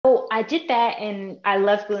I did that and I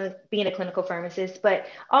love being a clinical pharmacist, but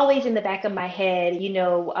always in the back of my head,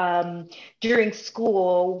 during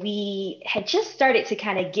school, we had just started to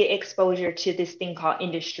kind of get exposure to this thing called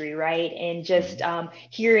industry, right? And just Mhm.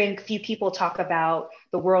 hearing a few people talk about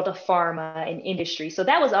the world of pharma and industry. So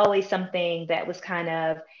that was always something that was kind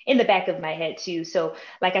of in the back of my head too. So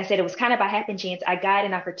like I said, it was kind of by happen chance. I got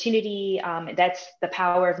an opportunity. That's the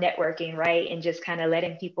power of networking, right? And just kind of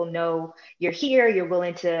letting people know you're here, you're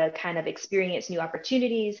willing to kind of experience new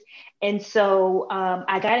opportunities. And so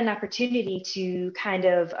I got an opportunity to kind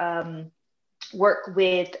of work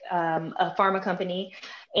with a pharma company,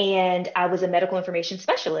 and I was a medical information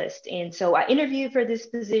specialist. And so I interviewed for this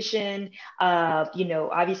position.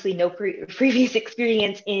 Obviously no previous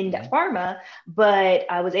experience in Mhm. pharma, but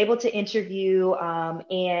I was able to interview,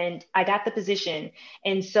 and I got the position.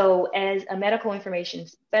 And so as a medical information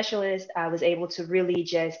specialist, I was able to really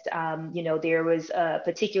just, there was a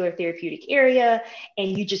particular therapeutic area,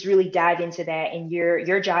 and you just really dive into that, and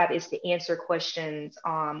your job is to answer questions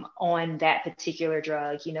on that particular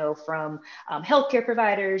drug, from healthcare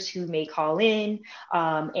providers who may call in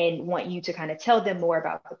and want you to kind of tell them more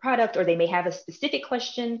about the product, or they may have a specific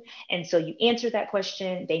question, and so you answer that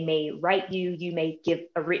question. They may write you, you may give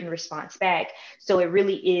a written response back. So it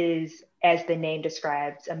really is, as the name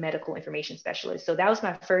describes, a medical information specialist. So that was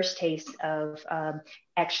my first taste of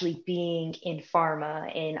actually being in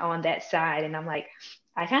pharma and on that side. And I'm like,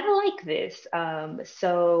 I kind of like this.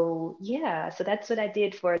 So yeah, so that's what I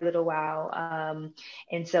did for a little while.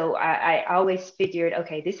 And so I always figured,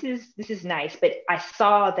 okay, this is nice. But I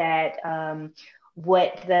saw that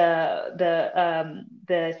what the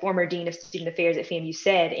former dean of student affairs at FAMU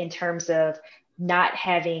said in terms of not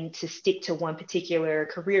having to stick to one particular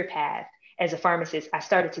career path. As a pharmacist, I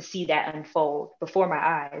started to see that unfold before my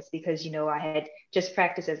eyes because, I had just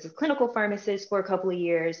practiced as a clinical pharmacist for a couple of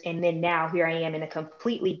years. And then now here I am in a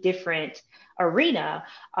completely different arena,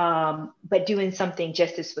 but doing something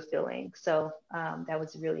just as fulfilling. So that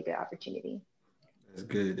was a really good opportunity. That's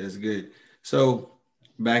good. That's good. So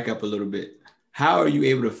back up a little bit. How are you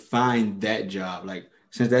able to find that job? Like,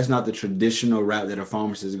 since that's not the traditional route that a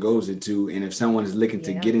pharmacist goes into, and if someone is looking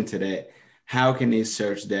to Yeah. get into that, how can they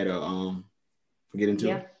search that or get into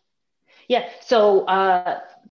Yeah. it? Yeah. So